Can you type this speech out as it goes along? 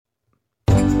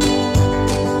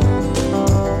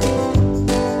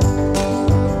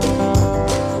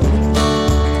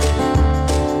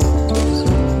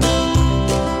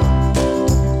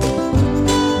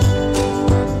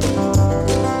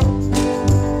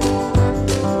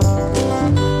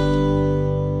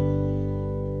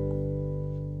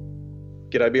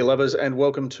G'day beer lovers and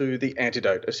welcome to The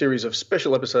Antidote, a series of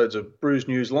special episodes of Brews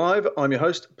News Live. I'm your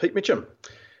host, Pete Mitchum.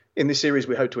 In this series,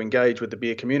 we hope to engage with the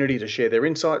beer community to share their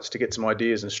insights, to get some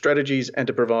ideas and strategies, and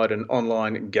to provide an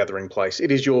online gathering place.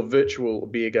 It is your virtual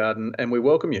beer garden, and we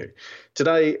welcome you.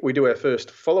 Today, we do our first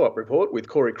follow-up report with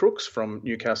Corey Crooks from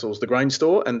Newcastle's The Grain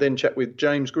Store, and then chat with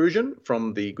James Grusian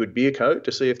from the Good Beer Co.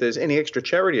 to see if there's any extra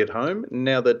charity at home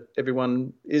now that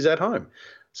everyone is at home.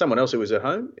 Someone else who is at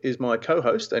home is my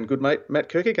co-host and good mate, Matt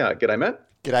Kierkegaard. G'day, Matt.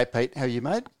 G'day, Pete. How are you,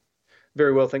 mate?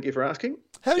 Very well, thank you for asking.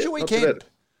 How was your weekend?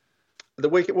 The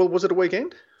weekend? Well, was it a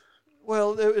weekend?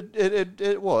 Well,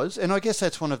 it was, and I guess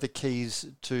that's one of the keys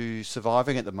to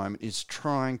surviving at the moment is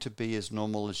trying to be as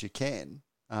normal as you can,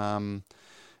 and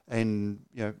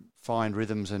find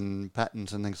rhythms and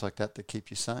patterns and things like that that keep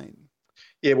you sane.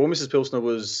 Yeah, well, Mrs. Pilsner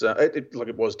was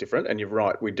it was different, and you're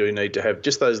right. We do need to have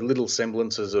just those little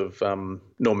semblances of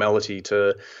normality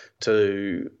to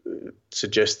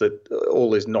suggest that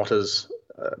all is not as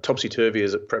topsy-turvy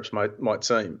as it perhaps might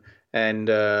seem. And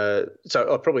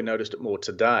so I probably noticed it more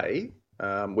today.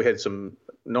 We had some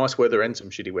nice weather and some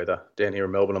shitty weather down here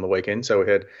in Melbourne on the weekend. So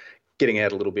we had getting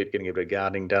out a little bit, getting a bit of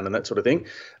gardening done and that sort of thing.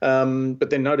 But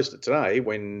then noticed it today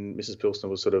when Mrs. Pilsner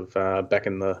was sort of back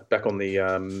on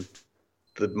the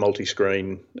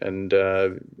multi-screen and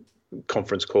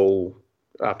conference call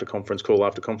after conference call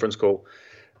after conference call.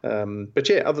 But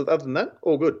yeah, other than that,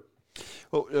 all good.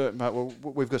 Well, mate,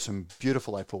 we've got some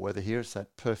beautiful April weather here. It's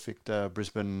that perfect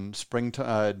Brisbane spring,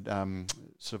 sort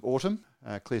of autumn,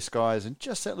 clear skies, and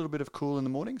just that little bit of cool in the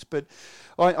mornings. But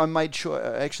I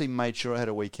actually made sure I had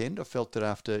a weekend. I felt that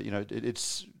after,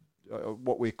 it's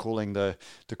what we're calling the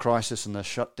crisis and the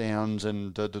shutdowns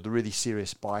and the really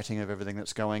serious biting of everything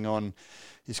that's going on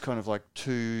is kind of like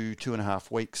two and a half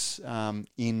weeks 2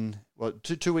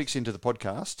 weeks into the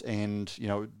podcast, and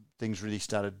things really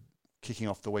started kicking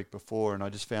off the week before, and I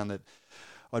just found that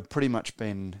I'd pretty much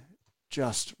been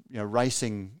just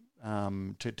racing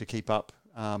to keep up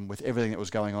with everything that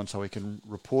was going on so we can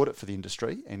report it for the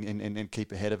industry and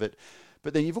keep ahead of it.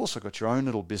 But then you've also got your own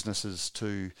little businesses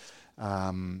to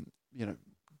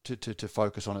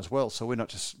focus on as well. So we're not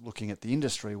just looking at the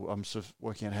industry. I'm sort of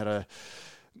working out how to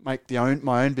make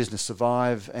my own business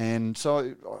survive. And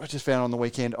so I just found on the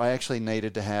weekend I actually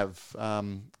needed to have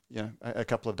a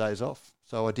couple of days off.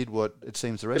 So I did what it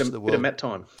seems the rest of the world... Bit of Matt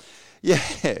time. Yeah,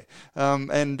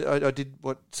 and I did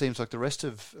what seems like the rest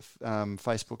of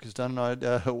Facebook has done. I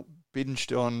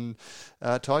binged on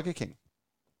Tiger King.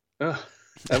 Oh,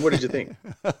 and what did you think?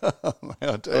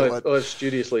 I I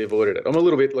studiously avoided it. I'm a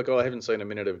little bit like I haven't seen a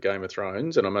minute of Game of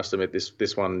Thrones, and I must admit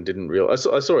this one didn't really. I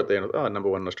saw it there. Number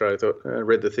one in Australia. I thought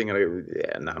read the thing, and I go,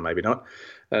 yeah, no, maybe not,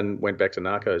 and went back to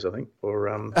Narcos, I think. Or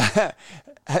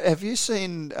have you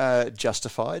seen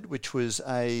Justified, which was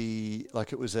a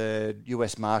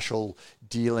US Marshal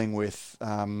dealing with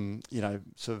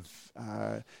sort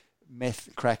of meth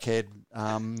crackhead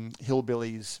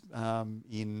hillbillies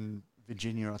in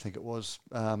Virginia, I think it was,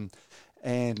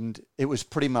 and it was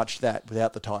pretty much that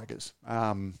without the tigers.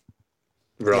 Right.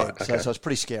 Yeah, okay. So it's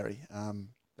pretty scary.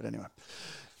 But anyway,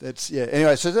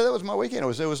 Anyway, so that was my weekend.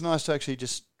 It was nice to actually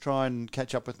just try and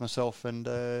catch up with myself and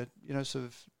sort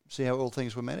of see how all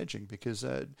things were managing. Because,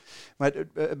 mate,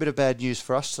 a bit of bad news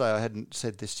for us today. I hadn't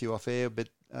said this to you off air, but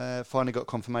finally got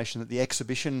confirmation that the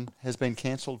exhibition has been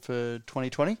cancelled for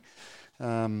 2020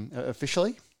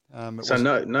 officially. So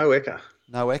no Ekka.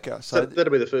 No Ekka. So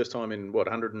that'll be the first time in,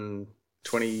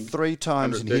 120... 3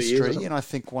 times in history, and I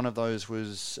think one of those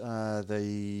was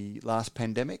the last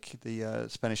pandemic, the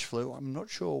Spanish flu. I'm not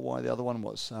sure why the other one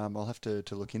was. I'll have to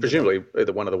look into Presumably that.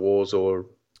 Either one of the wars or...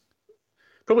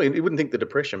 Probably you wouldn't think the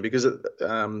Depression, because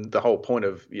the whole point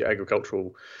of your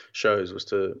agricultural shows was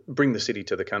to bring the city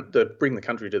to bring the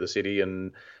country to the city,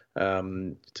 and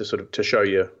to show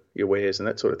your wares and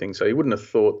that sort of thing. So you wouldn't have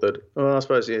thought that. I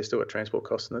suppose still got transport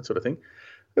costs and that sort of thing.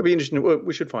 It'll be interesting.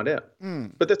 We should find out.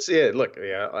 But that's and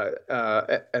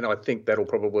I think that'll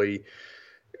probably.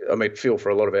 Feel for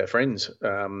a lot of our friends.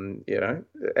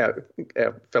 Our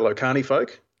fellow carny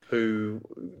folk who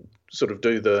sort of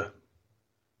do the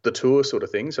tour sort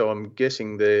of thing. So I'm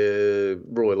guessing the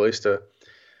Royal Easter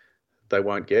they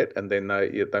won't get, and then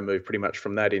they move pretty much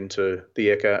from that into the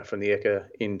Ekka, from the Ekka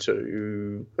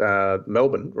into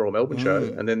Melbourne, Royal Melbourne show,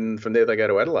 and then from there they go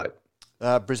to Adelaide.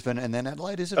 Brisbane and then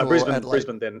Adelaide, is it?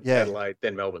 Brisbane, then Adelaide,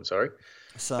 then Melbourne. Sorry.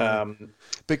 So,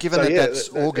 but given that's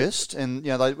August, and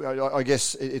I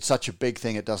guess it's such a big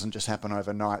thing, it doesn't just happen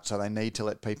overnight. So they need to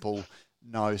let people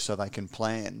know so they can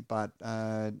plan. But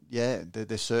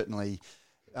they're certainly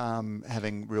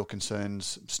having real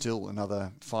concerns. Still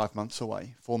another 4 months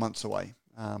away.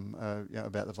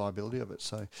 about the viability of it.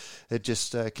 So it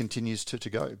just continues to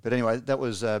go. But anyway, that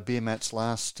was Beer Mat's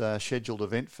last scheduled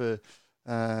event for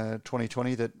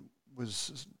 2020. That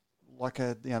was like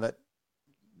that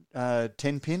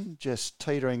 10 pin, just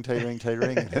teetering, and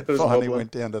it finally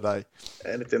went down today.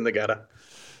 And it's in the gutter.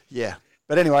 Yeah.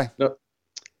 But anyway. No,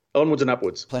 onwards and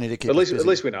upwards. Plenty to keep at us busy. At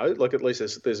least we know. Like, at least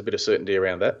there's a bit of certainty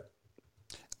around that.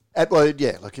 Well,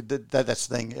 yeah, look, that's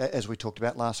the thing, as we talked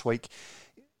about last week.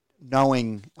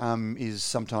 Knowing is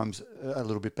sometimes a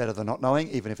little bit better than not knowing,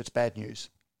 even if it's bad news.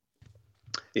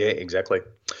 Yeah, exactly.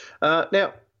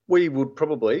 Now, we would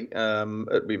probably,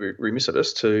 it'd be remiss of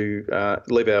us to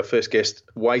leave our first guest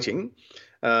waiting.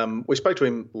 We spoke to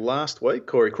him last week,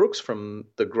 Corey Crooks from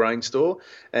the Grain Store,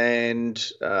 and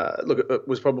look, it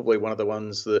was probably one of the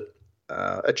ones that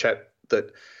a chat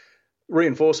that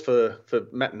reinforced for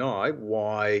Matt and I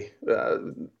why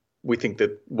we think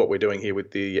that what we're doing here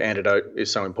with the Antidote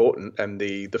is so important, and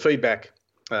the feedback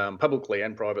publicly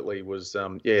and privately was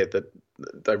that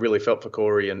they really felt for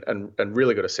Corey and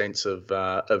really got a sense of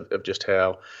just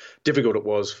how difficult it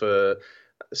was for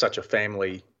such a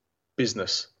family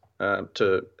business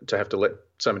to have to let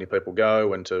so many people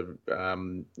go and to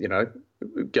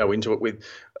go into it with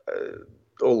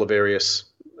all the various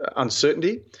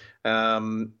uncertainty.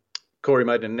 Corey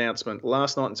made an announcement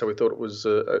last night, and so we thought it was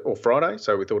or Friday,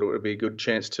 so we thought it would be a good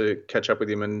chance to catch up with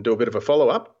him and do a bit of a follow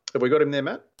up. Have we got him there,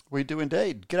 Matt? We do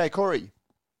indeed. G'day, Corey.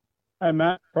 Hey,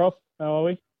 Matt, Prof. How are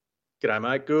we? G'day,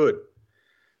 mate. Good.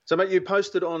 So, mate, you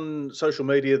posted on social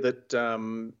media that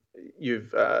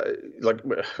you've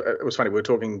it was funny. We were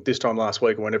talking this time last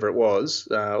week or whenever it was,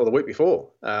 or the week before,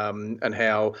 and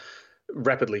how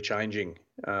rapidly changing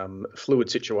fluid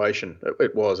situation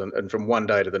it was, and from one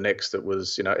day to the next, it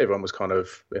was everyone was kind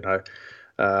of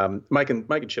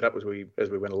making shit up as we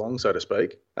went along, so to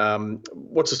speak.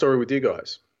 What's the story with you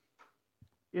guys?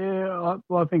 Yeah,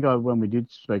 I think when we did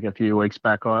speak a few weeks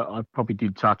back, I probably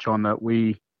did touch on that.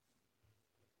 We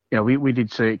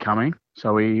did see it coming.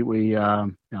 So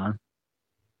I'll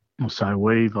say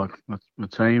we've like my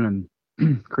team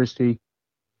and Christy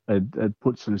had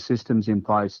put some systems in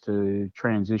place to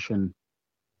transition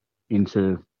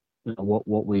into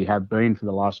what we have been for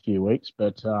the last few weeks,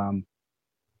 but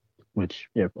which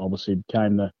obviously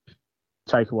became the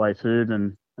takeaway food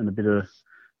and a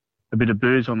bit of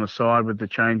booze on the side with the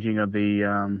changing of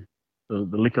the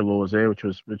liquor laws there, which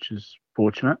is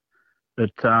fortunate.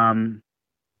 But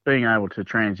being able to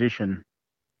transition,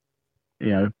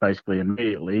 basically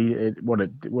immediately, what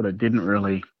it didn't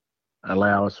really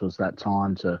allow us was that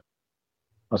time to,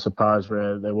 I suppose,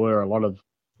 where there were a lot of,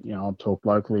 I'll talk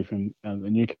locally from the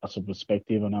Newcastle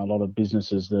perspective. I know a lot of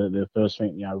businesses, the first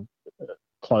thing,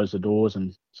 close the doors,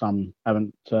 and some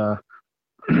haven't still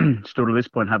to this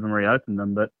point haven't reopened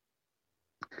them, but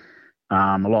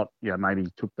a lot, maybe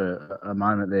took a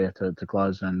moment there to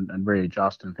close and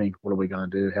readjust and think, what are we going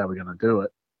to do? How are we going to do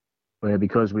it? Where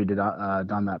because we did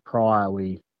done that prior,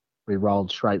 we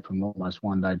rolled straight from almost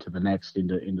one day to the next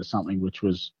into something which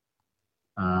was,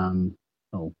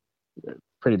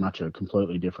 pretty much a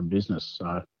completely different business.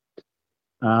 So,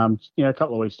 a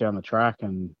couple of weeks down the track,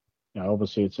 and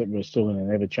obviously we're still in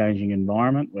an ever-changing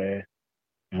environment where,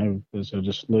 as I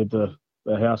just leave the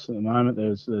house at the moment,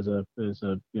 there's a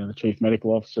the chief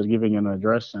medical officer giving an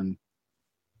address, and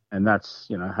that's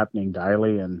happening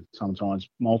daily and sometimes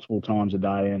multiple times a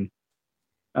day,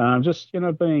 and just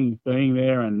being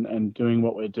there and doing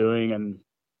what we're doing, and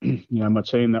my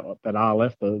team that are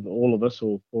left, all of us,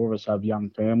 all four of us have young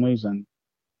families, and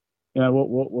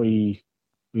what we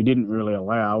didn't really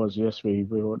allow was, yes, we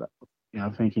were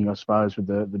thinking, I suppose, with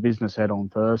the business head on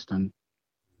first, and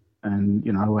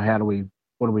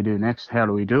what do we do next? How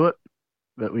do we do it?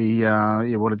 But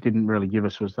what it didn't really give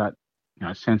us was that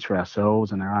sense for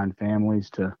ourselves and our own families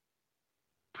to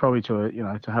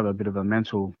have a bit of a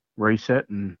mental reset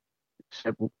and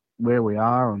accept where we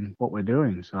are and what we're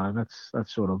doing. So that's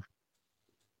sort of,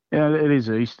 it is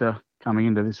Easter coming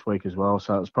into this week as well.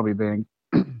 So it's probably being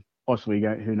possibly,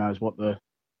 who knows what the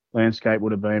landscape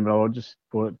would have been, but I just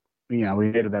thought, we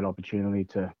needed that opportunity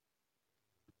to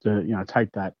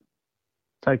take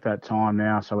that time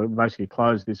now. So we basically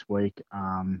closed this week,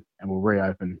 and we'll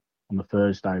reopen on the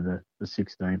Thursday, the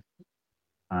 16th,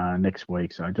 next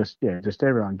week. So just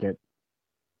everyone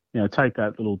take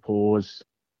that little pause,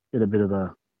 get a bit of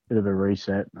a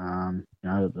reset.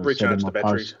 Recharge the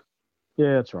batteries.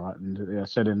 Yeah, that's right. And I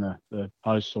said in the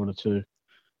post sort of to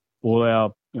all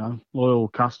our loyal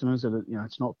customers that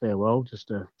it's not farewell,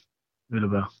 just a bit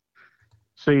of a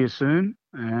see you soon,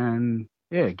 and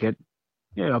I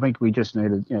think we just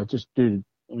needed, I think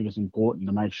it's important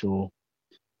to make sure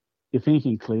you're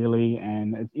thinking clearly,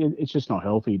 and it's just not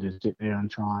healthy to sit there and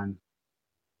try and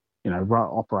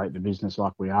operate the business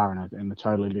like we are in a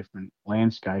totally different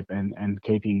landscape, and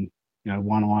keeping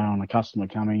one eye on a customer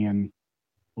coming in,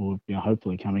 or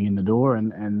hopefully coming in the door,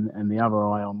 and the other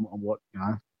eye on what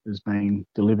is being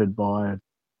delivered by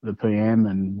the PM,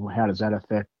 and how does that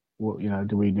affect what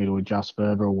do we need to adjust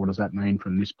further, or what does that mean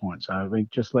from this point? So I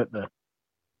think just let the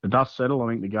dust settle. I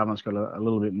think the government's got a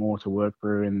little bit more to work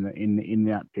through in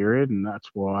that period, and that's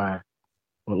why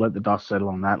we'll let the dust settle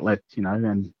on that.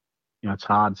 And it's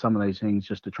hard, some of these things,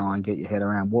 just to try and get your head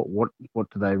around what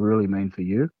do they really mean for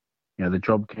you. The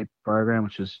JobKeeper program,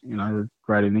 which is a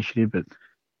great initiative, but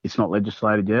it's not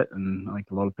legislated yet, and I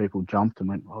think a lot of people jumped and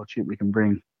went, "Oh shit, we can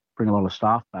bring a lot of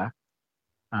staff back."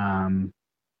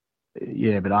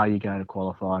 But are you going to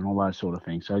qualify, and all those sort of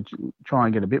things? So try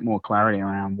and get a bit more clarity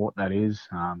around what that is.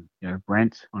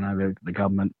 Rent. I know the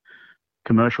government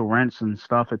commercial rents and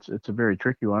stuff. It's a very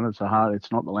tricky one. It's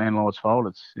It's not the landlord's fault.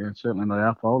 It's certainly not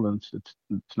our fault, and it's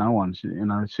no one's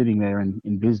sitting there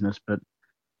in business. But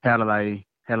how do they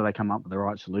come up with the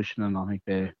right solution? And I think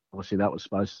obviously that was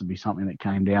supposed to be something that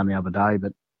came down the other day,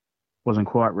 but wasn't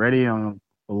quite ready. I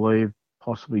believe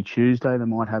possibly Tuesday they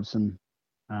might have some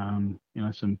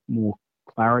some more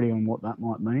clarity on what that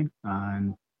might mean.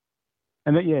 And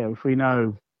that, if we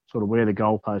know sort of where the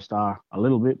goalposts are a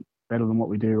little bit better than what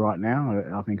we do right now,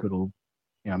 I think it'll,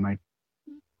 make,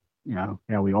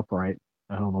 how we operate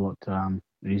a hell of a lot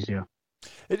easier.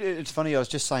 It's funny, I was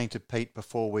just saying to Pete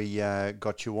before we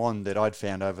got you on that I'd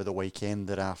found over the weekend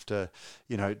that after,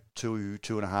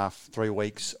 2.5, 3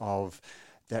 weeks of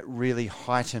that really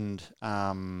heightened,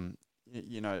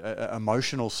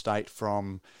 emotional state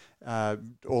from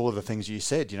all of the things you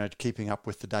said, keeping up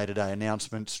with the day-to-day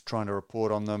announcements, trying to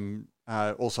report on them,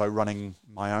 also running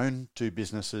my own 2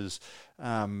 businesses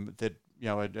that,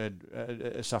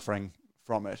 are suffering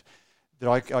from it. That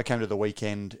I came to the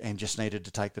weekend and just needed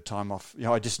to take the time off.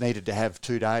 I just needed to have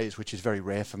 2 days, which is very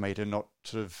rare for me, to not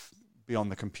sort of be on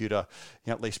the computer,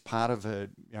 at least part of a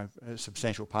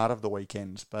substantial part of the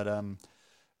weekends. But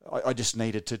I just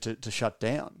needed to shut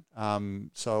down.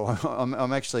 So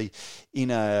I'm actually,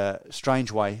 in a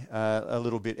strange way, a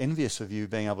little bit envious of you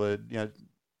being able to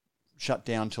shut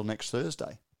down till next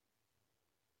Thursday.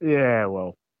 Yeah,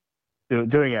 well,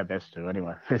 doing our best to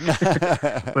anyway.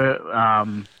 But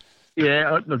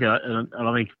yeah, look, and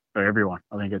I think for everyone,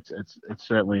 I think it's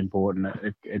certainly important.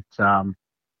 It's as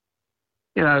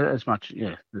much,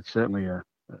 it's certainly a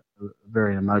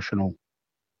very emotional.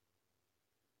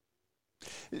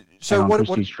 So what?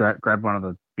 Grab one of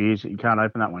the beers. You can't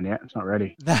open that one yet. It's not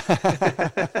ready.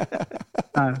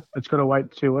 It's got to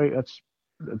wait 2 weeks.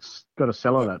 It's got a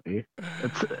cellar, that beer.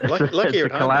 Lucky you're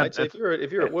at home, mate. So if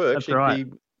you're at work, you'd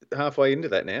be halfway into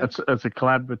that now. It's a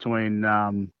collab between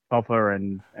Popper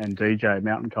and DJ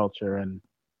Mountain Culture and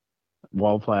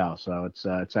Wildflower. So it's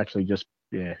actually just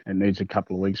it needs a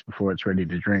couple of weeks before it's ready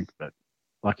to drink. But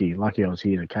lucky I was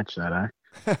here to catch that, eh?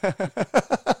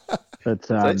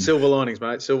 But silver linings,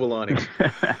 mate. Silver linings.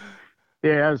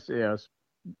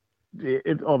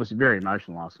 It obviously very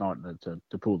emotional last night to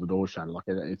pull the door shut. Like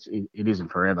it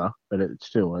isn't forever, but it's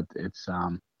still it's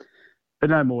but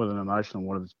no more than emotional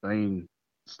what it's been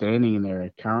standing in there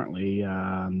currently.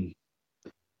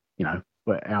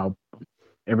 But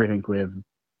everything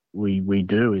we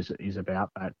do is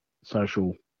about that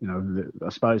social. I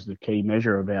suppose the key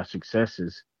measure of our success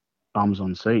is bums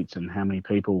on seats and how many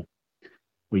people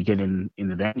we get in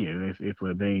the venue. If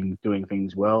we're doing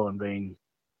things well and being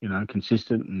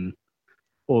consistent and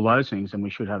all those things, then we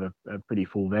should have a pretty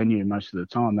full venue most of the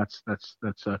time. That's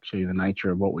actually the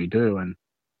nature of what we do. And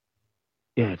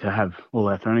to have all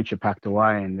our furniture packed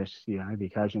away and just the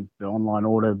occasion the online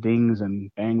order dings and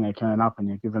bang, they turn up and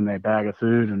you give them their bag of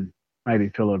food and maybe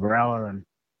fill a growler and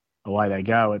away they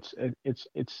go. It's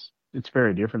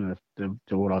very different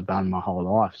to what I've done my whole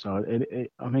life. So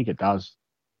I think it does.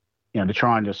 To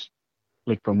try and just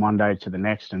flick from one day to the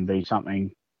next and be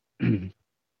something, in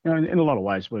a lot of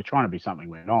ways, we're trying to be something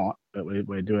we're not, but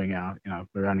we're doing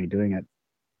we're only doing it,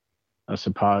 I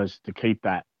suppose, to keep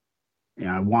that,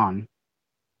 one,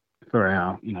 for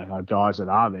our guys that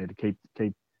are there, to keep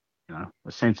a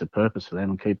sense of purpose for them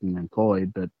and keep them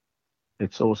employed. But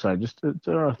it's also just,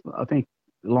 I think,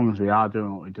 as long as we are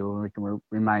doing what we do, we can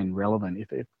remain relevant.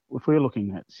 If we're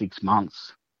looking at 6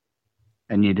 months,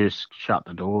 and you just shut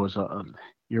the doors,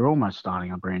 you're almost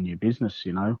starting a brand new business,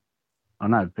 I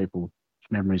know people's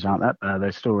memories aren't that bad.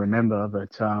 They still remember,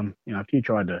 but, if you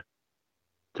tried to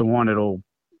wind it all,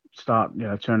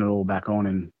 turn it all back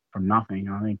on from nothing,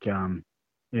 I think,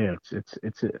 you're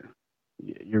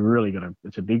really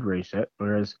it's a big reset.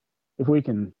 Whereas if we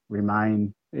can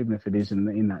remain, even if it is in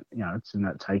that, it's in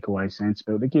that takeaway sense,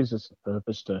 but it gives us a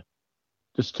purpose to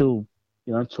still,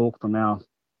 talk from our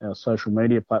social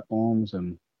media platforms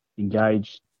and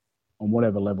engage on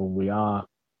whatever level we are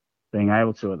being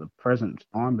able to at the present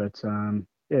time. But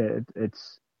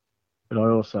but I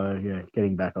also,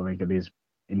 getting back, I think it is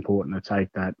important to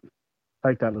take that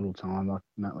little time, like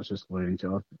Matt was just alluding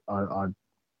to.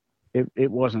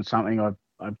 It wasn't something I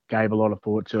gave a lot of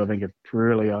thought to. I think it's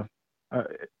really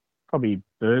probably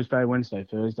Wednesday,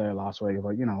 Thursday last week. I was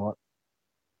like, you know what?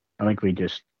 I think we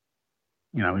just,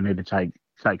 we need to take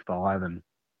 5 and,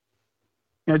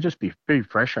 just be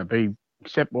fresher,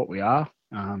 accept what we are.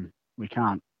 We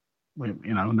can't,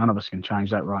 none of us can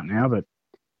change that right now, but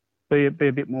be a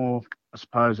bit more, I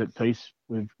suppose, at peace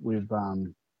with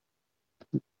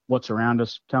what's around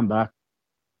us. Come back,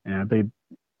 be,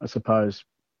 I suppose,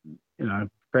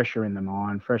 fresher in the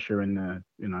mind, fresher in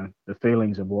the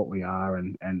feelings of what we are,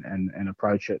 and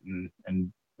approach it,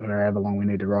 and however long we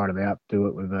need to write it out, do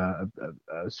it with I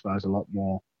suppose a lot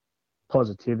more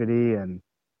positivity and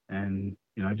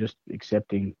just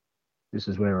accepting this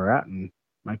is where we're at and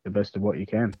make the best of what you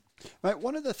can. Mate,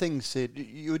 one of the things that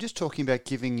you were just talking about,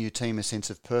 giving your team a sense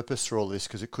of purpose through all this,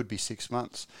 because it could be 6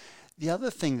 months. The other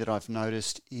thing that I've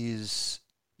noticed is,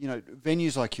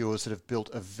 venues like yours that have built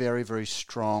a very, very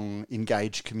strong,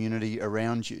 engaged community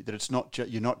around you, that it's not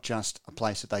you're not just a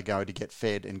place that they go to get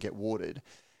fed and get watered.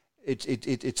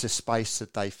 It's a space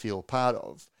that they feel part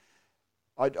of.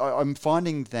 I'm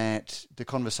finding that the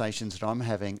conversations that I'm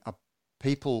having are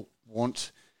people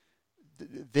want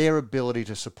their ability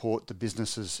to support the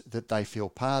businesses that they feel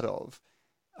part of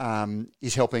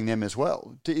is helping them as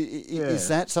well. Is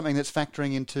that something that's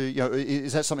factoring into,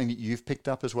 is that something that you've picked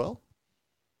up as well?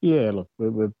 Yeah, look,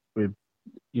 we've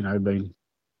been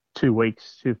 2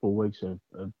 weeks, 2 full weeks of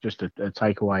just a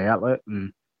takeaway outlet,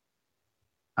 and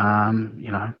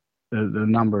the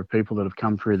number of people that have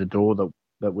come through the door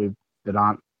that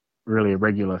aren't really a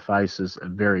regular face is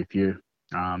very few.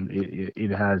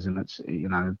 It has, and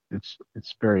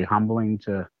it's very humbling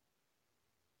to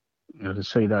to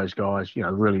see those guys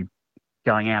really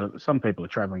going out. Some people are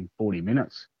travelling 40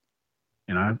 minutes.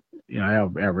 Our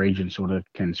region sort of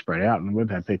can spread out, and we've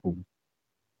had people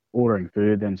ordering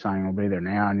food, then saying I'll be there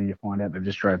now, and then you find out they've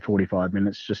just drove 45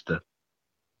 minutes just to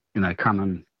come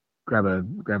and grab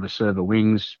a serve of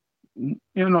wings.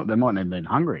 Not they might not have been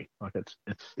hungry. Like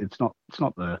it's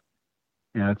not the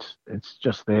it's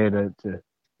just there to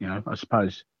I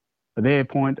suppose for their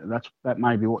point, that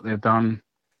may be what they've done,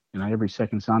 every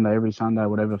second Sunday, every Sunday,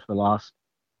 whatever, for the last,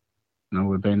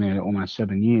 we've been there almost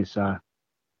 7 years. So,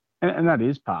 and that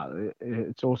is part of it.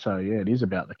 It's also, it is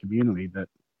about the community, that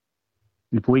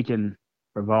if we can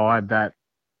provide that,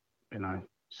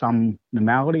 some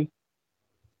normality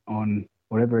on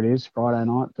whatever it is, Friday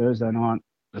night, Thursday night,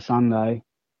 the Sunday,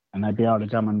 and they'd be able to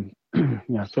come and,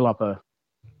 fill up a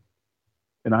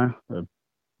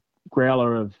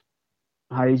growler of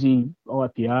hazy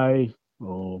IPA,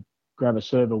 or grab a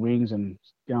serve of wings and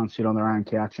go and sit on their own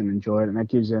couch and enjoy it. And that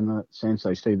gives them a sense.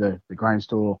 They see the grain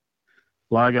store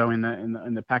logo in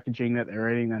the packaging that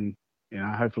they're eating, and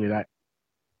hopefully that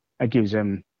gives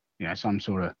them some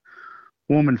sort of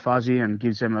warm and fuzzy, and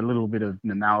gives them a little bit of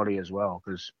normality as well.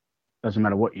 Because it doesn't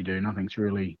matter what you do, nothing's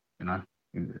really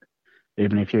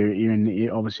even if you're in,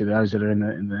 obviously those that are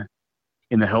in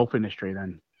the health industry,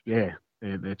 then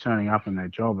they're turning up in their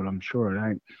job, and I'm sure it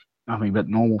ain't nothing but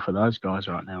normal for those guys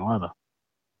right now either.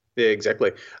 Yeah,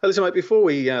 exactly. Listen, mate, before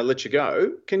we let you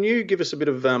go, can you give us a bit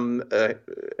of a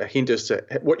hint as to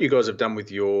what you guys have done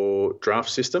with your draft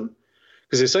system?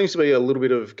 Because there seems to be a little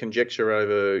bit of conjecture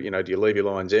over, do you leave your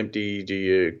lines empty? Do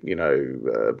you,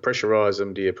 pressurize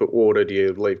them? Do you put water? Do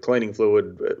you leave cleaning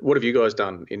fluid? What have you guys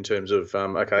done in terms of,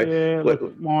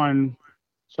 mine.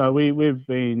 So we've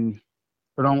been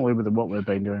predominantly with what we've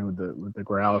been doing with the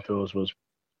growler tools was,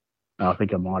 I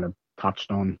think I might have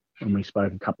touched on when we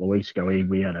spoke a couple of weeks ago.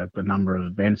 We had a number of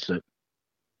events that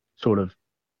sort of,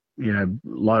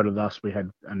 loaded us. We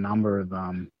had a number of,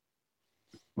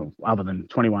 other than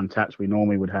 21 taps we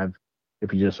normally would have,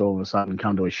 if you just all of a sudden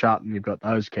come to a shut and you've got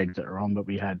those kegs that are on, but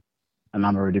we had a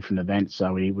number of different events.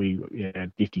 So we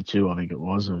had 52, I think it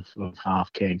was, of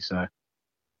half kegs. So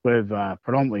we've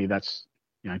predominantly that's,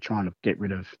 trying to get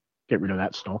rid of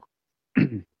that stock,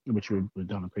 which we've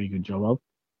done a pretty good job of,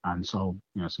 and sold,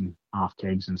 some half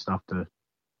kegs and stuff.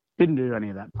 Didn't do any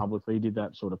of that publicly, did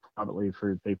that sort of privately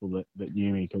through people that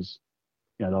knew me, because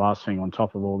the last thing on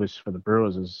top of all this for the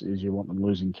brewers is you want them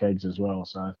losing kegs as well.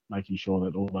 So making sure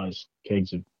that all those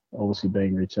kegs are obviously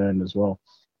being returned as well.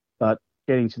 But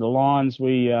getting to the lines,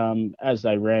 we, as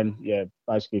they ran,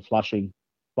 basically flushing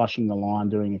flushing the line,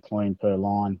 doing a clean per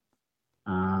line.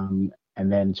 And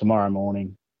then tomorrow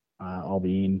morning, I'll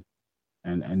be in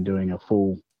and doing a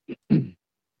full,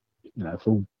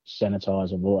 full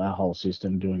sanitize of our whole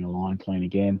system, doing a line clean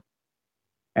again,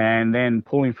 and then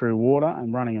pulling through water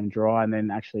and running them dry. And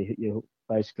then actually, you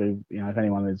basically, if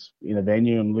anyone is in a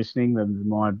venue and listening, then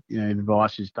my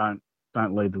advice is don't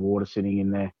leave the water sitting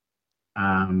in there.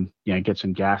 Get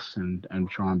some gas and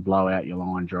try and blow out your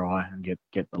line dry and get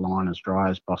the line as dry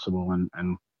as possible. And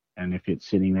if it's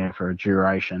sitting there for a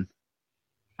duration,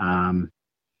 that's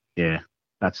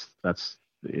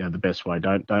the best way.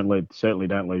 Certainly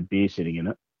don't leave beer sitting in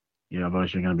it.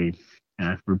 Otherwise you're going to be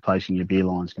replacing your beer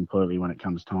lines completely when it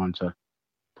comes time to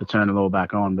turn it all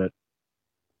back on. But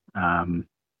and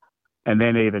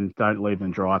then even don't leave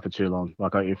them dry for too long.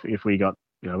 Like if we got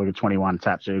we got 21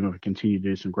 taps, even if we continue to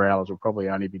do some growlers, we'll probably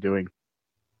only be doing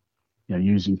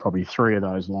using probably 3 of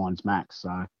those lines max.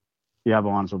 So the other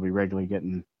ones will be regularly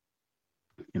getting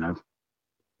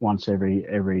once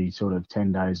every sort of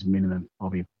 10 days minimum,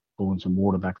 I'll be pulling some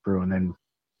water back through and then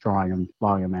drying them,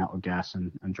 blowing them out with gas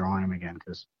and drying them again.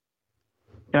 Because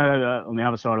on the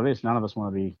other side of this, none of us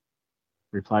want to be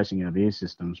replacing our beer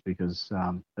systems because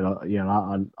I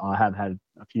have had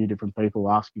a few different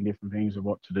people asking different things of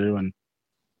what to do and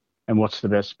what's the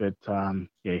best. But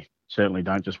certainly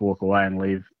don't just walk away and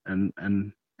leave and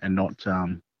not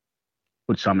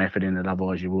put some effort in it.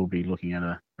 Otherwise, you will be looking at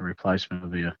a replacement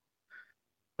of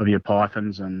your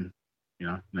pythons and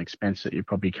an expense that you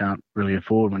probably can't really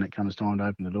afford when it comes time to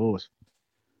open the doors.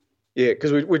 Yeah,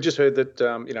 because we just heard that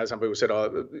some people said,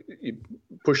 you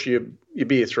push your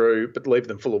beer through, but leave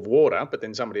them full of water. But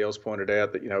then somebody else pointed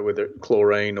out that whether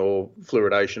chlorine or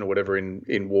fluoridation or whatever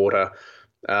in water,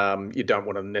 you don't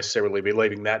want to necessarily be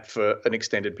leaving that for an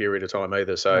extended period of time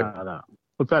either. So, no.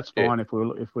 Look, that's fine if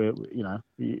we're a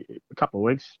couple of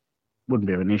weeks wouldn't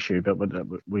be an issue, but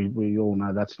we all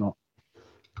know that's not.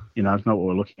 It's not what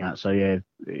we're looking at. So,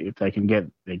 if they can get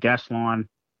their gas line,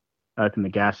 open the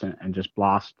gas and just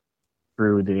blast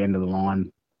through the end of the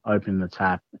line, open the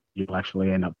tap, you'll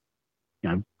actually end up,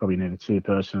 probably need a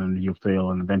 2-person and you'll feel,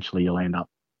 and eventually you'll end up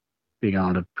being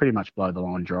able to pretty much blow the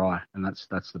line dry. And that's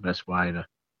the best way to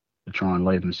try and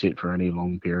leave them sit for any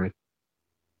long period.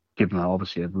 Give them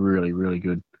obviously a really, really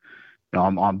good,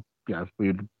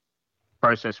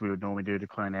 process we would normally do to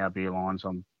clean our beer lines.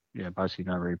 I'm, basically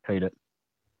going to repeat it.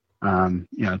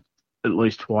 At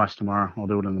least twice tomorrow. I'll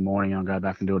do it in the morning. I'll go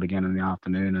back and do it again in the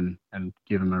afternoon and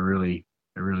give them a really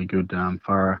good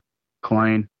thorough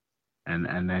clean,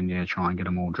 and then try and get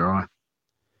them all dry.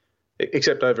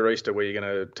 Except over Easter, where you're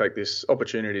going to take this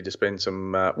opportunity to spend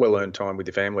some well-earned time with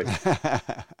your family.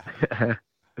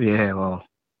 Yeah, well,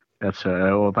 that's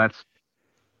part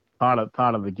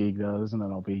of the gig, though, isn't it?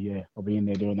 I'll be in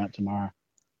there doing that tomorrow.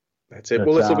 That's it. But,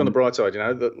 well, let's look on the bright side.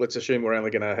 Let's assume we're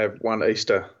only going to have one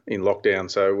Easter in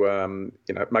lockdown. So,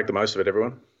 make the most of it,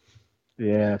 everyone.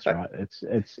 Yeah, that's right. It's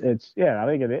I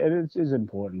think it is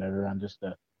important, everyone, just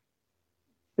to,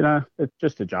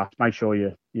 just adjust. Make sure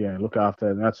you look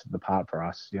after. And that's the part for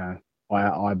us.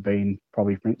 I've been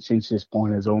probably since this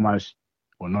point is almost,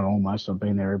 well, not almost. I've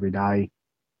been there every day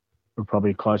for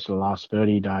probably close to the last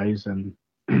 30 days, and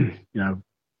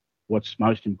what's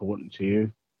most important to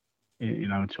you.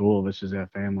 To all of us as our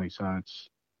family. So it's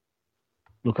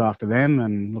look after them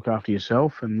and look after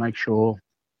yourself and make sure,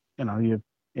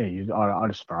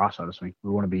 for us, I just think we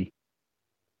want to be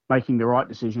making the right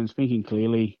decisions, thinking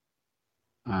clearly,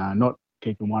 not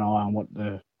keeping one eye on what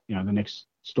the next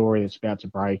story that's about to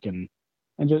break and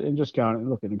just go and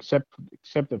look and accept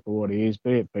it for what it is,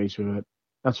 be at peace with it.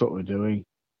 That's what we're doing.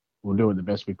 We'll do it the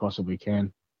best we possibly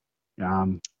can.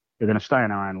 We're going to stay in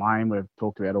our own lane. We've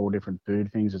talked about all different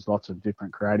food things. There's lots of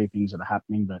different creative things that are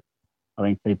happening, but I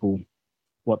think people,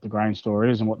 what the Grain Store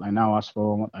is and what they know us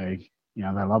for and what they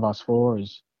love us for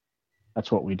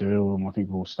that's what we do. And I think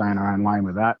we'll stay in our own lane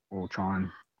with that. We'll try and,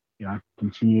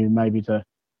 continue maybe to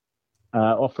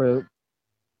offer,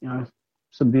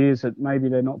 some beers that maybe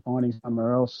they're not finding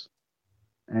somewhere else.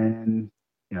 And,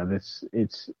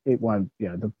 it won't,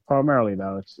 primarily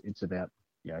though, it's about,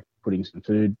 putting some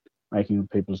food, making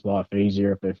people's life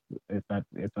easier if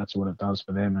that's what it does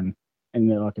for them, and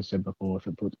like I said before, if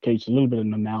it keeps a little bit of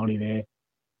normality there,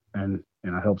 and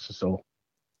helps us all.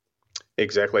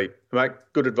 Exactly, mate.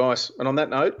 Good advice. And on that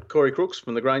note, Corey Crooks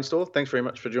from the Grain Store, thanks very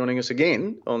much for joining us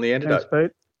again on the Antidote. Thanks,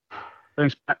 Pete.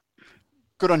 Thanks, Matt.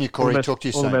 Good on you, Corey. Talk to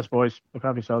you soon. All the best, boys. Look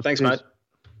after yourselves. Thanks, Cheers. mate.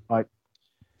 Bye.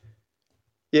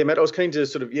 Yeah, Matt, I was keen to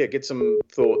sort of get some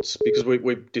thoughts because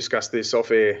we've discussed this off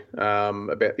air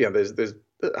about there's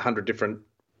 100 different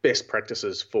best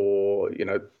practices for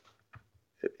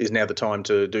is now the time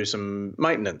to do some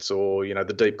maintenance or,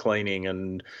 the deep cleaning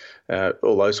and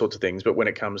all those sorts of things. But when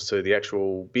it comes to the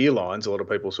actual beer lines, a lot of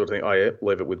people sort of think, oh yeah,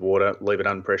 leave it with water, leave it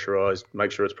unpressurised,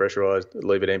 make sure it's pressurised,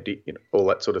 leave it empty, all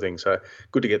that sort of thing. So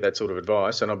good to get that sort of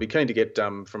advice. And I'd be keen to get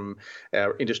from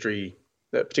our industry,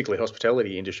 particularly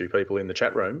hospitality industry people in the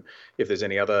chat room, if there's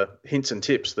any other hints and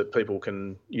tips that people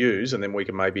can use, and then we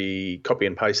can maybe copy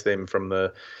and paste them from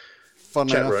the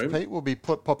Funnily chat enough, room. Pete, we'll be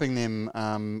popping them.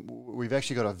 We've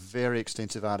actually got a very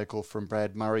extensive article from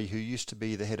Brad Murray, who used to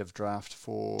be the head of draft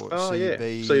for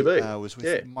CB. CB. Was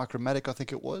with Micromatic, I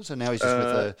think it was, and now he's just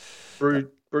with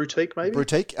Brewtique, maybe?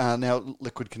 Brewtique, now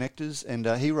Liquid Connectors, and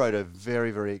he wrote a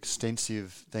very, very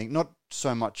extensive thing, not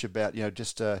so much about,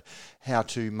 just how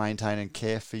to maintain and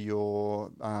care for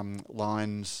your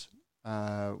lines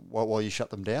while you shut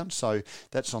them down. So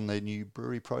that's on the new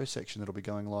Brewery Pro section that'll be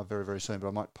going live very, very soon, but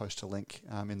I might post a link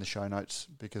in the show notes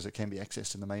because it can be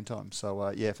accessed in the meantime. So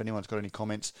if anyone's got any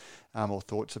comments or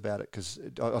thoughts about it, because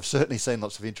I've certainly seen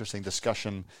lots of interesting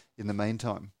discussion in the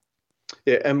meantime.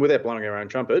 Yeah, and without blowing our own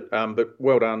trumpet, but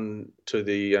well done to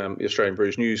the Australian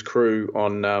Brews News crew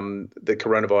on the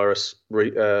coronavirus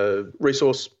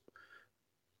resource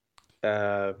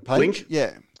link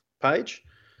page.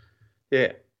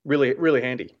 Yeah, really, really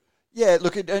handy. Yeah,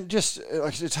 look,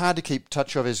 it's hard to keep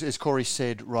touch of, as Corey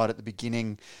said right at the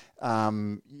beginning.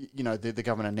 The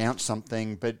government announced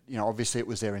something, but obviously it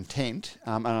was their intent.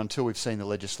 And until we've seen the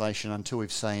legislation, until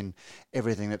we've seen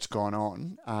everything that's gone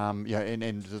on,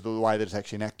 and the way that it's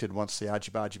actually enacted once the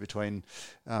argy-bargy between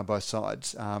both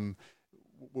sides,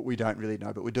 we don't really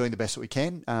know. But we're doing the best that we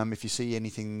can. If you see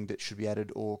anything that should be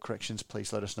added or corrections,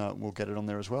 please let us know, and we'll get it on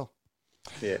there as well.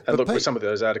 Yeah, and look, with some of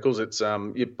those articles, it's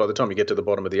by the time you get to the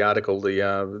bottom of the article,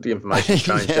 the information's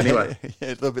changed anyway. Yeah, a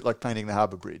little bit like painting the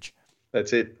harbour bridge.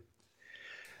 That's it.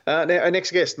 Now, our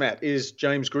next guest, Matt, is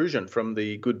James Grosjean from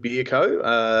the Good Beer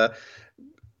Co.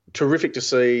 Terrific to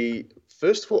see.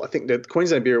 First of all, I think the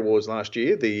Queensland Beer Awards last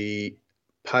year, the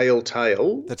Pale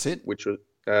Tale, that's it, which was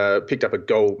picked up a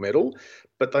gold medal,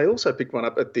 but they also picked one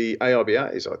up at the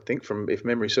AIBAs, I think, if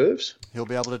memory serves. He'll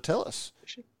be able to tell us.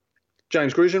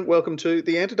 James Grosjean, welcome to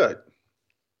the Antidote.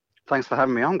 Thanks for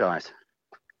having me on, guys.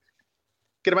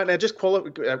 G'day, mate. Now, just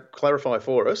clarify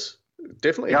for us.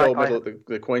 Definitely a gold medal at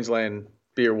the Queensland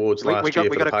Beer Awards last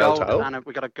year for the Pale Tale. And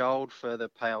we got a gold for the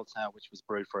Pale Tale, which was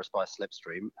brewed for us by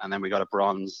Slipstream, and then we got a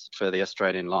bronze for the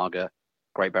Australian Lager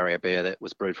Great Barrier Beer that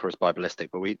was brewed for us by Ballistic.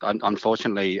 But we,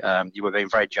 unfortunately, you were being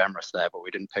very generous there, but we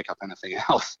didn't pick up anything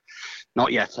else.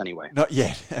 Not yet, anyway. Not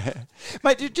yet.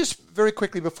 Mate, just very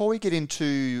quickly, before we get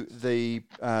into the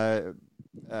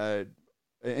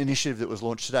initiative that was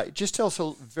launched today, just tell us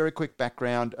a very quick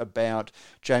background about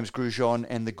James Grosjean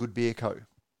and the Good Beer Co.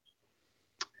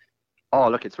 Oh,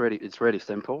 look, it's really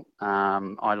simple.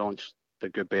 I launched the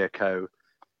Good Beer Co.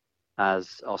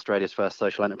 as Australia's first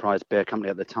social enterprise beer company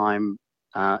at the time,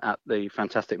 at the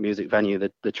fantastic music venue,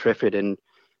 the Triffid in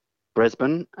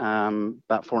Brisbane,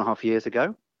 about 4.5 years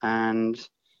ago. And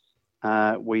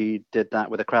we did that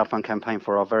with a crowdfund campaign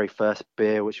for our very first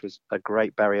beer, which was a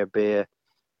Great Barrier Beer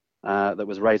that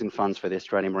was raising funds for the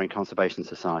Australian Marine Conservation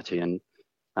Society.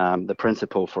 And the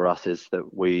principle for us is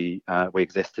that we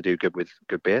exist to do good with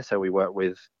good beer. So we work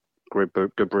with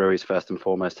good breweries first and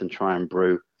foremost and try and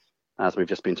brew, as we've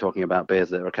just been talking about, beers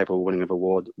that are capable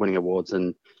of winning awards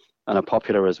and are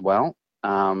popular as well.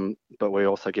 But we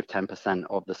also give 10%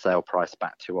 of the sale price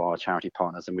back to our charity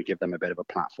partners, and we give them a bit of a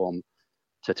platform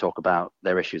to talk about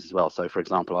their issues as well. So, for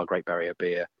example, our Great Barrier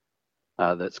Beer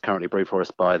that's currently brewed for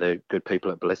us by the good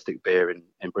people at Ballistic Beer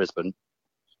in Brisbane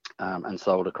and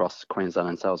sold across Queensland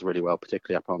and sells really well,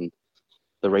 particularly up on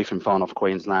the reef and far off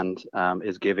Queensland,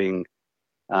 is giving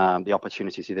the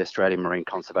opportunity to the Australian Marine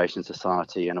Conservation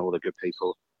Society and all the good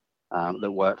people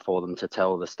that work for them to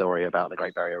tell the story about the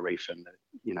Great Barrier Reef. And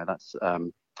that's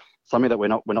something that we're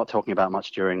not talking about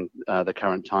much during the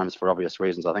current times for obvious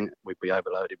reasons. I think we'd be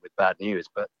overloaded with bad news,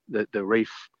 but the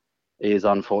reef is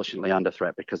unfortunately under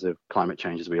threat because of climate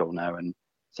change, as we all know. And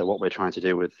so what we're trying to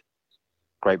do with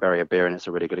Great Barrier Beer, and it's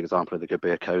a really good example of the Good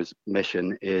Beer Co.'s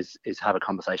mission, is have a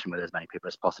conversation with as many people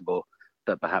as possible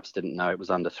that perhaps didn't know it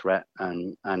was under threat,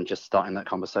 and just starting that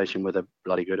conversation with a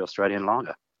bloody good Australian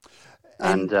lager.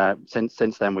 And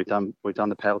since then we've done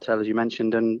the Pale Tale, as you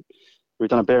mentioned, and we've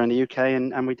done a beer in the UK,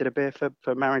 and we did a beer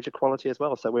for marriage equality as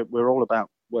well. So we're all about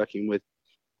working with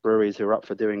breweries who are up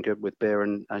for doing good with beer,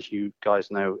 and as you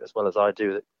guys know as well as I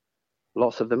do, that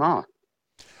lots of them are.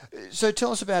 So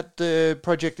tell us about the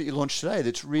project that you launched today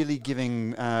that's really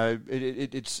giving,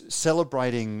 it's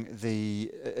celebrating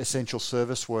the essential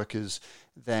service workers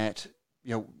that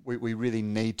we really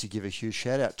need to give a huge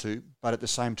shout out to, but at the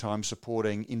same time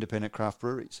supporting independent craft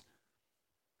breweries.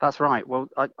 That's right. Well,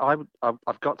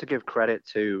 I've got to give credit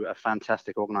to a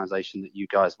fantastic organisation that you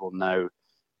guys will know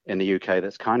in the UK.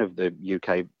 That's kind of the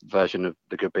UK version of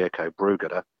the Good Beer Co.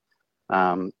 Brewgooder.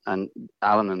 And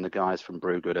Alan and the guys from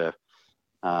Brewgooder,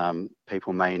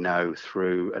 people may know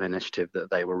through an initiative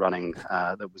that they were running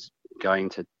that was going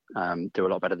to do a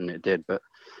lot better than it did, but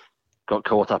got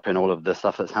caught up in all of the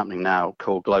stuff that's happening now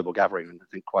called Global Gathering. And I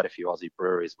think quite a few Aussie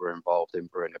breweries were involved in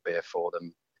brewing a beer for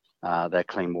them. Their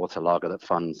clean water lager that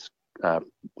funds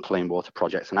clean water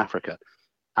projects in Africa.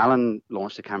 Alan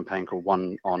launched a campaign called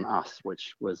One on Us,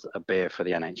 which was a beer for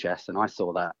the NHS. And I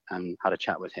saw that and had a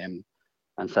chat with him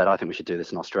and said, I think we should do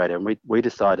this in Australia. And we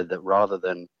decided that rather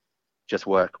than just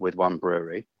work with one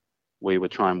brewery, we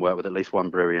would try and work with at least one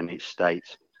brewery in each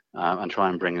state and try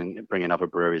and bring in other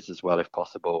breweries as well, if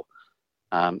possible.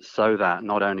 So that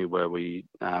not only were we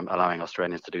allowing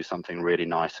Australians to do something really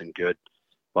nice and good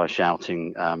by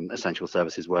shouting essential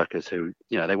services workers who,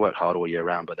 they work hard all year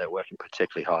round, but they're working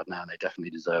particularly hard now, and they definitely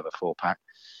deserve a 4-pack.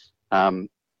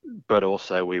 But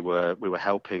also we were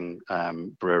helping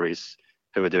breweries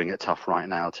who are doing it tough right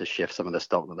now to shift some of the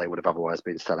stock that they would have otherwise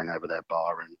been selling over their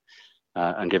bar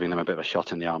and giving them a bit of a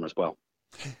shot in the arm as well.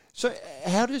 So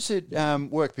how does it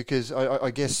work? Because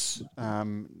I guess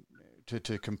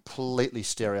to completely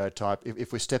stereotype,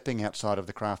 if we're stepping outside of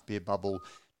the craft beer bubble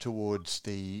towards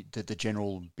the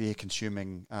general beer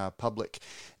consuming public,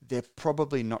 they're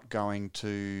probably not going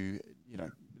to,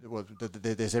 well,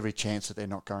 there's every chance that they're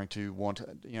not going to want,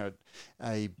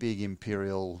 a big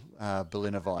imperial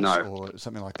Berliner Weiss or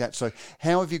something like that. So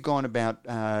how have you gone about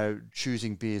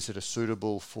choosing beers that are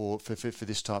suitable for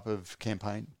this type of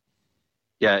campaign?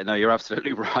 Yeah, no, you're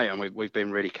absolutely right, and we've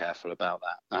been really careful about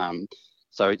that.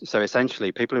 So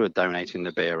essentially, people who are donating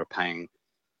the beer are paying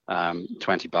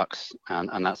 $20,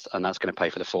 and that's going to pay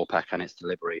for the 4-pack and its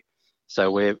delivery.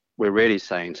 So we're really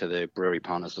saying to the brewery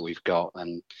partners that we've got,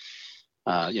 and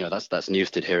that's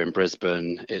Newstead here in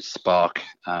Brisbane, it's Spark,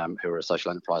 who are a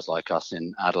social enterprise like us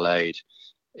in Adelaide,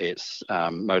 it's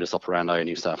Modus Operandi in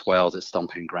New South Wales, it's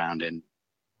Stomping Ground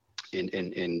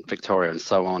in Victoria, and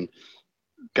so on.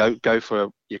 Go for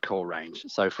your core range.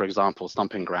 So, for example,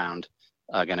 Stomping Ground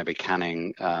are going to be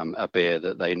canning a beer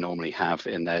that they normally have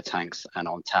in their tanks and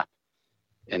on tap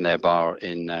in their bar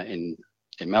in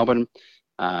Melbourne,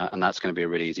 and that's going to be a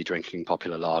really easy drinking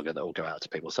popular lager that will go out to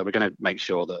people. So we're going to make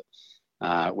sure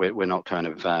that we're not kind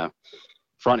of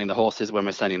frightening the horses when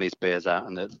we're sending these beers out,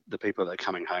 and that the people that are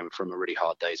coming home from a really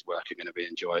hard day's work are going to be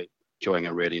enjoying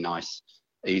a really nice,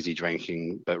 easy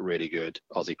drinking but really good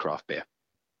Aussie craft beer.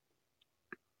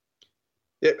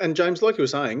 Yeah, and James, like you were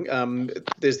saying,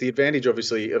 there's the advantage,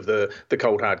 obviously, of the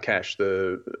cold hard cash,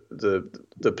 the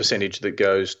percentage that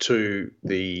goes to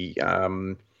the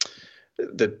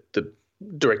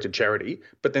directed charity,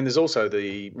 but then there's also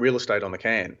the real estate on the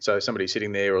can. So somebody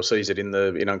sitting there or sees it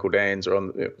in Uncle Dan's or on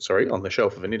the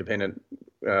shelf of an independent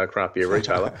craft beer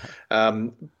retailer,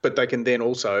 but they can then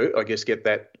also, I guess, get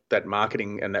that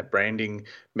marketing and that branding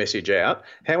message out.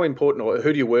 How important, or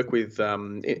who do you work with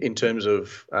in terms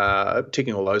of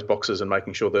ticking all those boxes and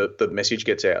making sure that the message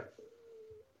gets out?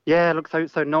 Yeah, look,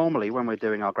 so normally when we're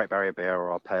doing our Great Barrier Beer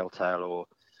or our Pale Tale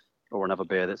or another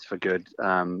beer that's for good,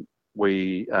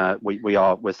 we're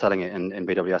selling it in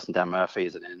BWS and Dan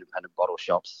Murphy's and in independent bottle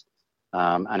shops,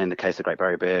 and in the case of Great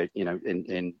Barrier Beer,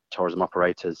 in tourism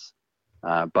operators,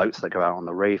 boats that go out on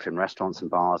the reef, in restaurants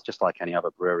and bars, just like any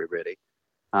other brewery really.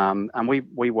 And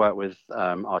we work with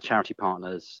our charity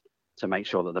partners to make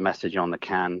sure that the message on the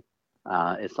can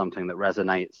is something that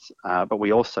resonates, but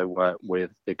we also work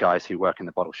with the guys who work in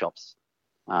the bottle shops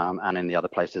and in the other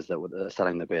places that are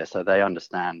selling the beer, so they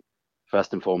understand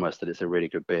first and foremost that it's a really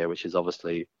good beer, which is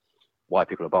obviously why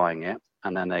people are buying it,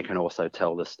 and then they can also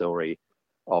tell the story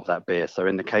of that beer. So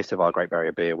in the case of our Great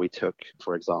Barrier Beer, we took,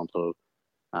 for example,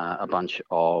 a bunch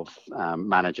of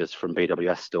managers from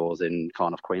BWS stores in far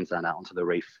north Queensland out onto the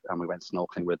reef, and we went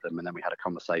snorkeling with them, and then we had a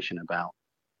conversation about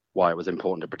why it was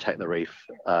important to protect the reef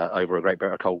over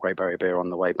a cold Great Barrier Beer on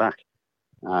the way back.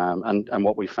 And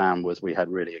what we found was we had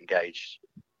really engaged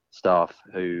staff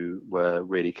who were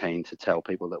really keen to tell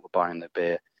people that were buying the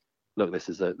beer, look, this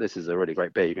is a really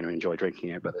great beer, you're going to enjoy drinking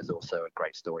it, but there's also a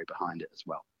great story behind it as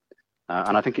well.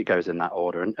 And I think it goes in that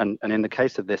order. And in the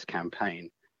case of this campaign,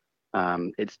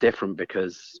 it's different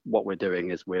because what we're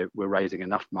doing is we're raising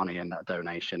enough money in that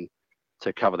donation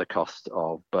to cover the cost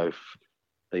of both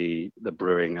the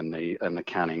brewing and the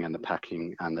canning and the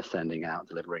packing and the sending out,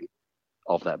 delivering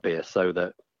of that beer, so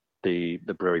that the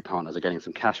brewery partners are getting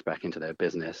some cash back into their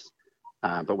business,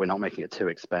 but we're not making it too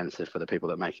expensive for the people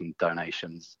that are making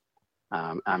donations.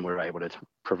 And we're able to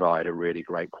provide a really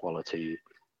great quality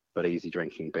but easy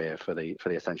drinking beer for the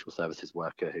essential services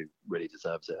worker who really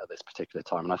deserves it at this particular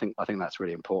time. And I think that's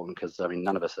really important, because I mean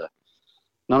none of us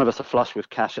are flush with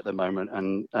cash at the moment,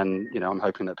 and I'm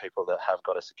hoping that people that have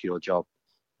got a secure job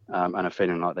and are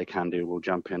feeling like they can do will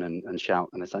jump in and shout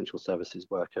an essential services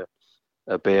worker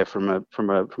a beer from a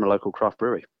local craft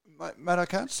brewery. Matt, I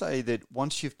can't say that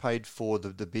once you've paid for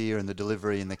the beer and the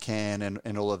delivery and the can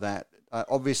and all of that,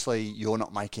 obviously you're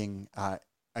not making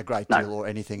a great deal or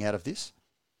anything out of this.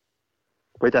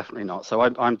 We're definitely not. So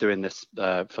I'm doing this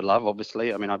for love,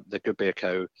 obviously. I mean, the Good Beer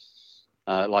Co.,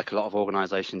 like a lot of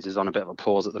organisations, is on a bit of a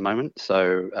pause at the moment.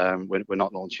 So we're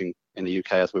not launching in the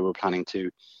UK as we were planning to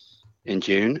in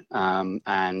June,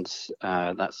 and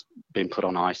that's been put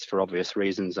on ice for obvious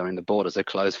reasons. I mean, the borders are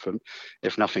closed from,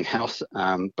 if nothing else,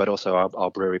 but also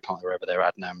our brewery partner over there,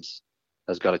 Adnams,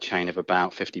 has got a chain of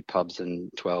about 50 pubs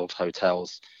and 12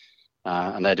 hotels,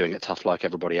 and they're doing it tough like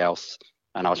everybody else.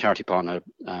 And our charity partner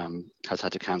has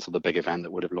had to cancel the big event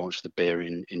that would have launched the beer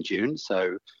in June.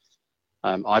 So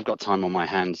I've got time on my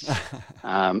hands,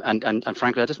 and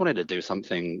frankly, I just wanted to do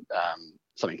something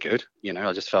good.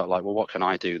 I just felt like, well, what can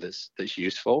I do that's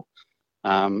useful?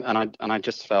 And I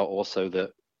just felt also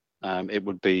that it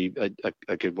would be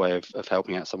a good way of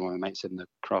helping out some of my mates in the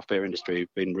craft beer industry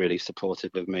who've been really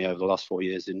supportive of me over the last 4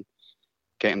 years in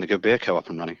getting the Good Beer Co. up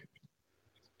and running.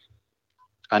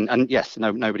 And yes,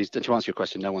 nobody's, to answer your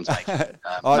question, no one's making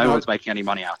one's making any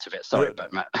money out of it. Sorry,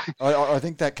 but Matt. I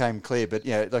think that came clear, but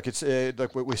yeah, like it's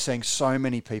like we're seeing so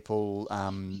many people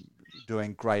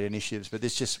doing great initiatives, but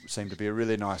this just seemed to be a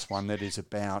really nice one that is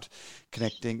about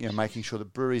connecting, making sure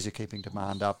that breweries are keeping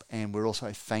demand up, and we're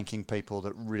also thanking people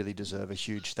that really deserve a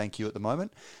huge thank you at the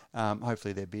moment.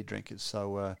 Hopefully they're beer drinkers.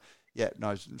 So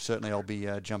certainly I'll be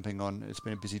jumping on. It's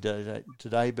been a busy day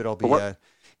today, but I'll be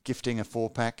gifting a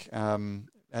 4-pack.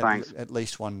 At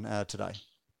least one today.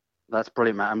 That's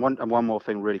brilliant, Matt. And one more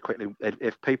thing really quickly.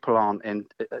 If people aren't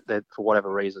for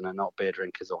whatever reason are not beer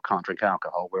drinkers or can't drink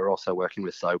alcohol, we're also working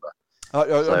with sober.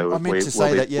 I meant to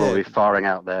say that, yeah. We'll be firing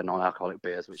out their non-alcoholic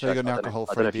beers, which I don't know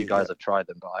if you guys have tried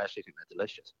them, but I actually think they're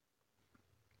delicious.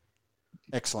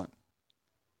 Excellent.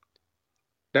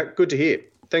 Good to hear.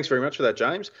 Thanks very much for that,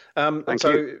 James. Thank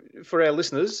you. For our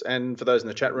listeners and for those in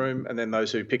the chat room and then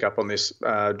those who pick up on this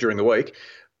during the week,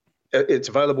 it's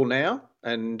available now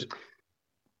and...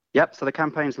 Yep, so the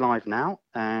campaign's live now,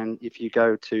 and if you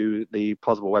go to the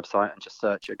Possible website and just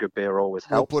search "A Good Beer Always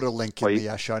Helps," we'll put a link in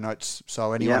the show notes.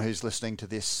 So anyone who's listening to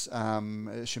this,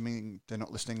 assuming they're not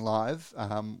listening live,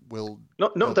 will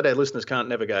not that our listeners can't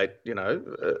navigate,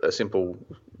 a simple,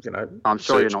 I'm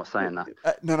sure search. You're not saying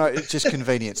that. No, it's just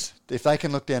convenience. If they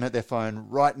can look down at their phone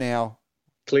right now,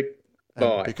 click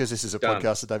buy. Because this is a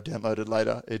podcast that they've downloaded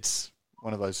later, it's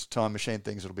one of those time machine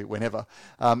things. It'll be whenever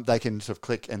they can sort of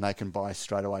click and they can buy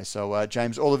straight away. So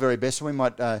James, all the very best. We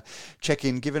might check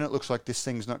in, given it looks like this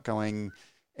thing's not going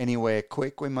anywhere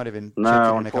quick. We might even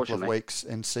check in a couple of weeks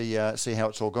and see how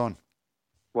it's all gone.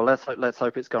 Well, let's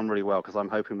hope it's gone really well, because I'm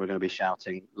hoping we're going to be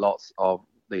shouting lots of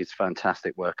these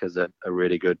fantastic workers at a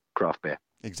really good craft beer.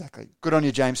 Exactly. Good on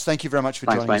you, James. Thank you very much for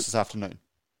joining us this afternoon.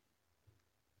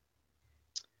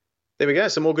 There we go,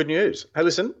 some more good news. Hey,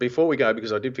 listen, before we go,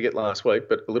 because I did forget last week,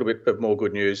 but a little bit of more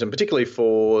good news, and particularly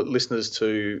for listeners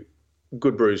to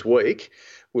Good Brews Week,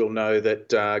 will know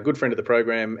that a good friend of the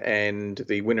program and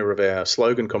the winner of our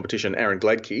slogan competition, Aaron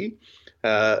Gladkey,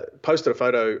 posted a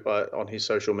photo on his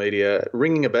social media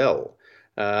ringing a bell.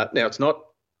 Now, it's not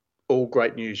all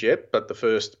great news yet, but the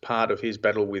first part of his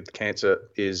battle with cancer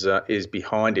is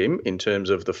behind him in terms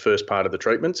of the first part of the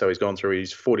treatment. So he's gone through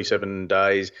his 47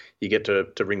 days. You get to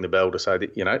ring the bell to say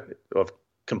that, I've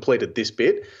completed this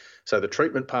bit. So the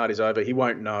treatment part is over. He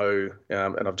won't know,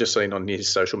 and I've just seen on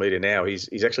his social media now,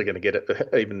 he's actually going to get it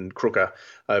even crooker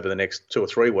over the next 2 or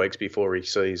 3 weeks before he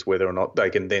sees whether or not they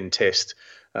can then test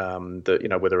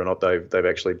whether or not they've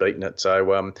actually beaten it.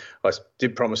 So I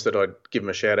did promise that I'd give him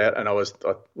a shout out, and I was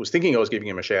thinking I was giving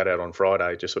him a shout out on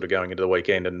Friday, just sort of going into the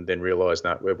weekend, and then realised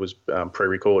no, it was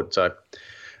pre-record. So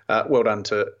well done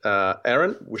to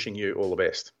Aaron. Wishing you all the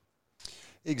best.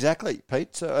 Exactly,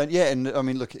 Pete. So, and I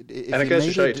mean, look, and it goes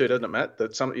to show you too, doesn't it, Matt?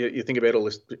 That you think about all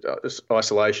this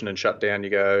isolation and shutdown. You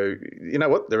go, you know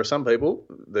what? There are some people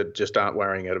that just aren't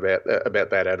worrying about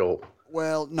that at all.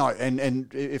 Well, no,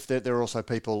 and if there are also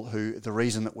people who the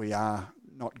reason that we are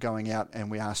not going out and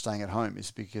we are staying at home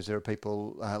is because there are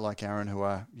people like Aaron who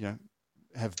are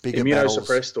have bigger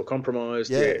immunosuppressed or compromised.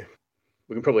 Yeah,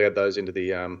 we can probably add those into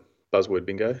the buzzword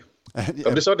bingo.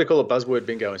 I've decided to call it buzzword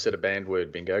bingo instead of banned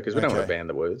word bingo because we don't want to ban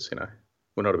the words,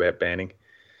 We're not about banning.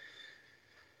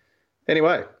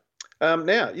 Anyway,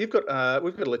 now we've got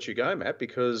to let you go, Matt,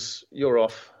 because you're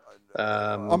off.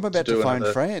 I'm about to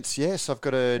phone France. Yes, I've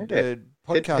got a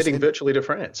podcast. Heading virtually to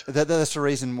France. That's the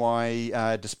reason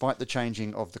why, despite the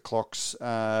changing of the clocks,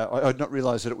 I did not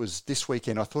realise that it was this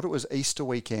weekend. I thought it was Easter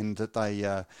weekend that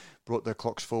they brought the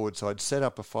clocks forward. So I'd set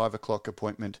up a 5 o'clock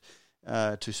appointment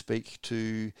to speak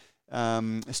to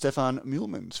Stefan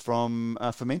Mühlmans from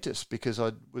Fermentis, because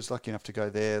I was lucky enough to go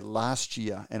there last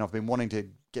year, and I've been wanting to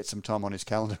get some time on his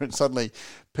calendar, and suddenly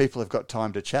people have got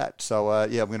time to chat. So I'm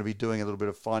going to be doing a little bit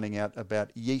of finding out about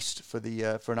yeast for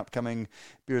an upcoming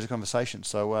Beer as a Conversation.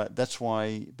 So that's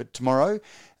why. But tomorrow,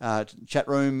 chat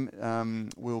room,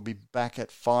 we'll be back at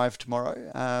 5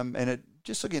 tomorrow, and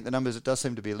just looking at the numbers, it does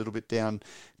seem to be a little bit down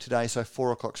today. So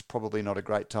 4 o'clock's probably not a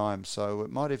great time. So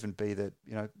it might even be that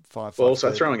 5. Well,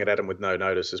 also throwing it at him with no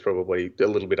notice is probably a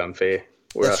little bit unfair.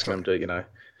 We're asking them to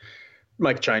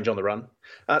make a change on the run.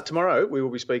 Tomorrow we will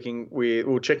be speaking.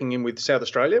 We're checking in with South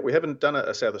Australia. We haven't done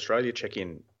a South Australia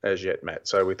check-in as yet, Matt.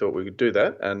 So we thought we could do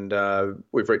that, and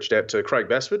we've reached out to Craig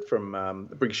Basford from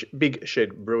the Big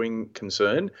Shed Brewing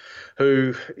Concern,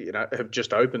 who have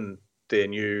just opened their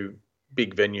new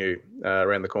big venue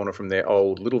around the corner from their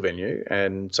old little venue,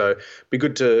 and so it'd be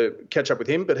good to catch up with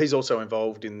him. But he's also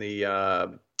involved in the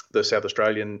South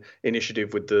Australian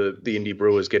initiative with the indie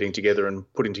brewers getting together and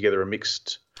putting together a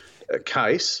mixed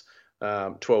case,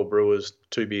 12 brewers,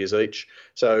 2 beers each.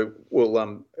 So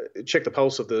we'll check the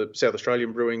pulse of the South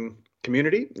Australian brewing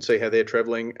community and see how they're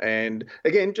travelling, and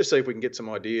again just see if we can get some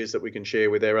ideas that we can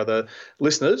share with our other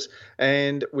listeners.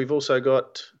 And we've also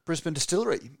got Brisbane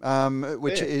Distillery,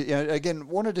 which again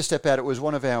wanted to step out. It was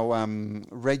one of our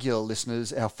regular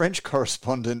listeners, our French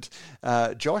correspondent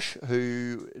Josh,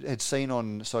 who had seen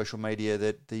on social media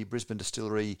that the Brisbane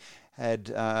Distillery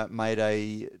had made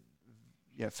a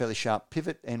fairly sharp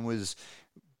pivot and was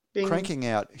cranking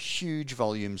out huge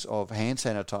volumes of hand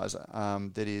sanitizer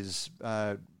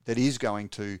that is going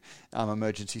to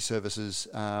emergency services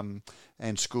and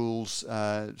schools.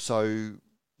 So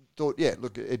thought,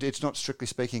 look, it's not strictly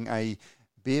speaking a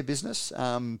beer business,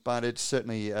 but it's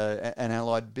certainly an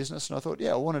allied business. And I thought,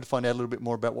 I wanted to find out a little bit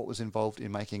more about what was involved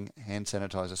in making hand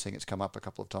sanitizer, seeing it's come up a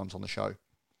couple of times on the show.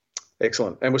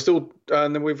 Excellent. And we're still,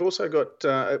 and then we've also got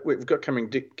Cameron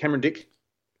Dick,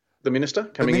 the Minister,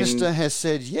 coming in. The Minister has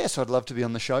said, yes, I'd love to be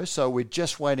on the show. So we're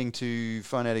just waiting to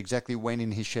find out exactly when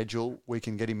in his schedule we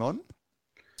can get him on.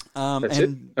 That's it.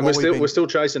 And we're still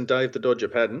chasing Dave the Dodger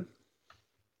Padden.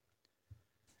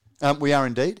 We are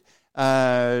indeed.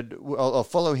 I'll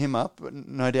follow him up.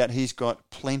 No doubt he's got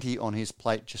plenty on his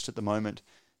plate just at the moment.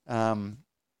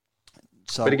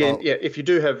 But again, if you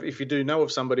do know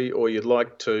of somebody or you'd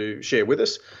like to share with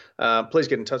us, please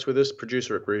get in touch with us,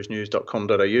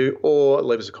 producer@brewsnews.com.au, or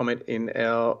leave us a comment in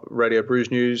our Radio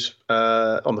Brews News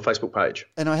on the Facebook page.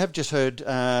 And I have just heard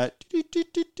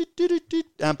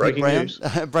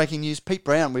breaking news. Pete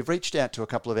Brown, we've reached out to a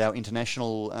couple of our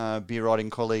international beer writing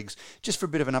colleagues just for a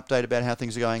bit of an update about how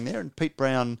things are going there. And Pete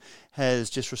Brown has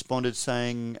just responded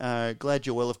saying, glad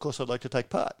you're well, of course I'd like to take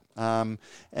part.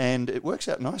 And it works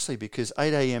out nicely because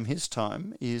 8 a.m. his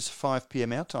time is 5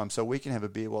 p.m. our time, so we can have a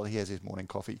beer while he has his morning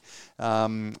coffee.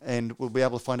 And we'll be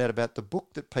able to find out about the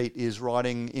book that Pete is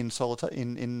writing in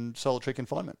solitary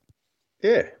confinement.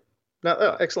 Yeah.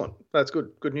 No, excellent. That's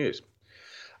good. Good news.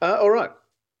 All right.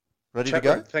 Ready to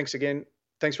go? Thanks again.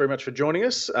 Thanks very much for joining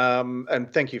us.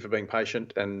 And thank you for being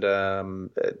patient and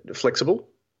flexible,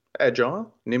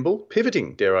 agile, nimble,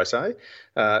 pivoting, dare I say,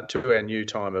 to our new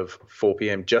time of 4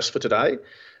 p.m. just for today.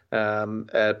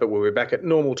 But we'll be back at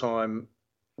normal time,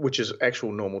 which is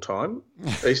actual normal time,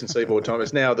 Eastern Seaboard time.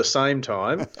 It's now the same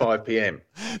time, 5 p.m.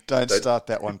 Don't start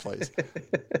that one, please.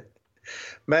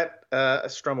 Matt,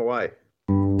 strum away.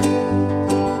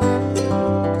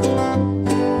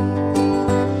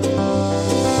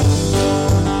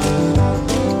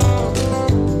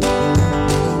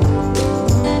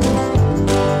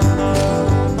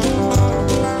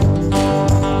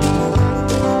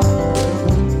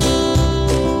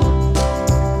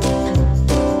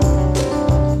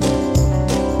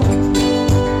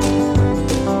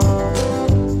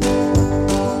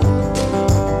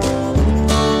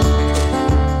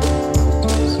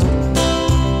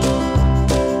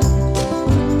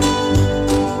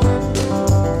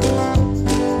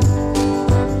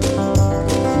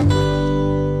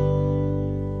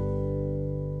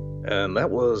 And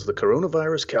that was the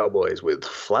Coronavirus Cowboys with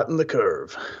Flatten the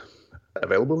Curve.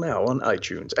 Available now on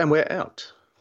iTunes. And we're out.